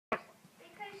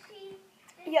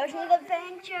Yoshi's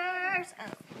Adventures. Oh.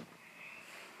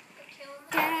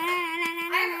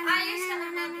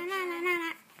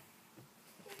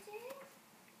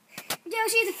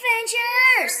 Yoshi's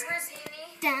Adventures.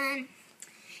 Done.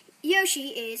 Yoshi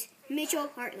is Mitchell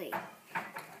Hartley.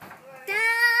 Done.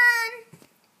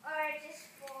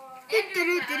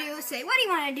 Say, what do you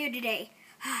want to do today?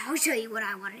 I'll show you what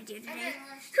I want to do today.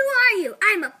 Who are you?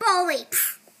 I'm a bully.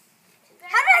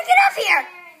 How did I get up here?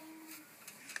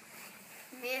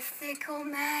 Mythical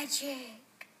magic.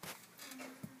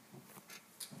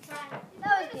 That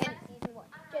was good. Season 1.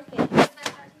 Just kidding.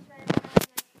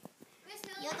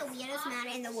 You're the weirdest man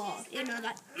in the world. You know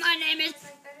that. My name is...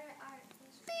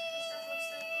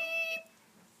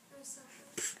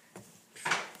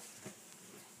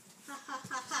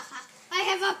 I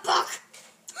have a book.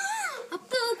 A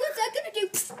book? What's that gonna do?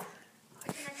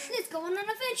 Let's go on an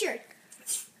adventure.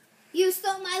 You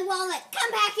stole my wallet.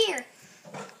 Come back here.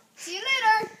 See you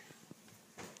later.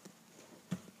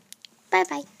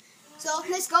 Bye-bye. So,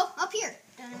 let's go up here.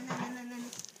 How are we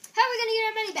going to get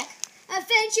our money back?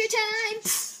 Adventure time.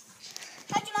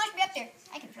 How'd you launch me up there?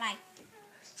 I can fly.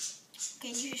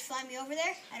 Can you just fly me over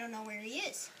there? I don't know where he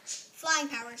is. Flying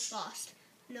power lost.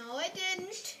 No, I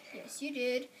didn't. Yes, you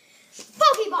did.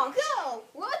 Pokeball, go!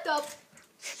 What the...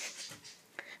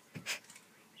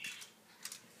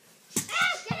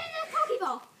 Ah, get in that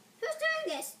Pokeball. Who's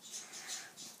doing this?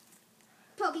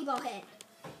 Pokeball head.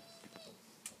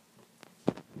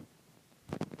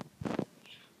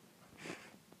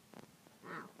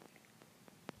 Ow.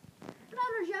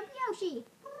 Floater jump Yoshi.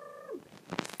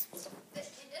 It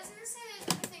doesn't say there's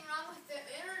anything wrong with the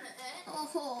internet.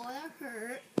 Oh, that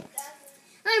hurt.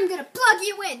 I'm gonna plug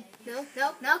you in. No.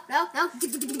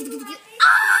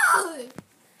 Oh!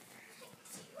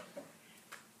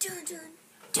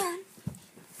 Dun.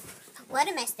 What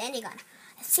am I standing on?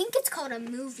 I think it's called a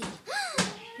movie.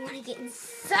 You want to get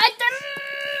inside the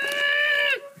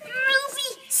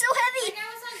movie? So heavy. I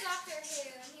was on Doctor Who,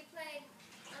 and he played.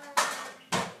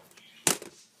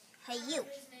 Hey, you.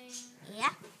 His name.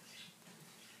 Yeah.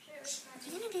 What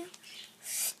are you gonna do?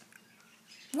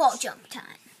 Wall jump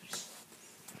time.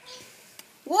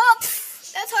 Whoop!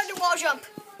 That's hard to wall jump.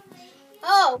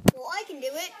 Oh, well, I can do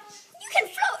it. You can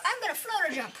float. I'm gonna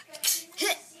floater jump.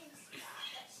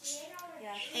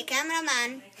 Hey,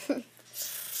 cameraman. Do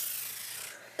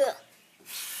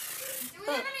we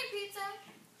have any pizza?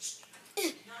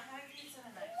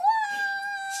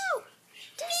 Whoa!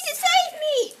 Did he save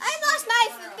me? I lost my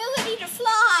ability to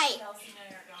fly.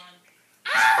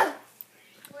 Ah!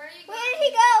 Where are you Where going? did he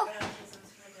go?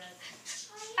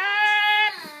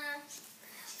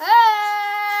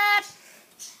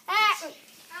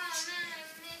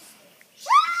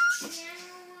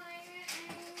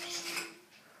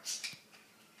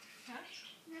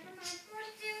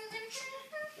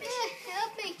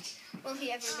 Help me. Will he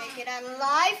ever make it out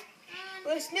alive?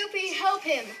 Will Snoopy help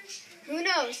him? Who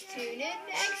knows? Tune in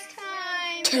next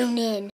time. Tune in.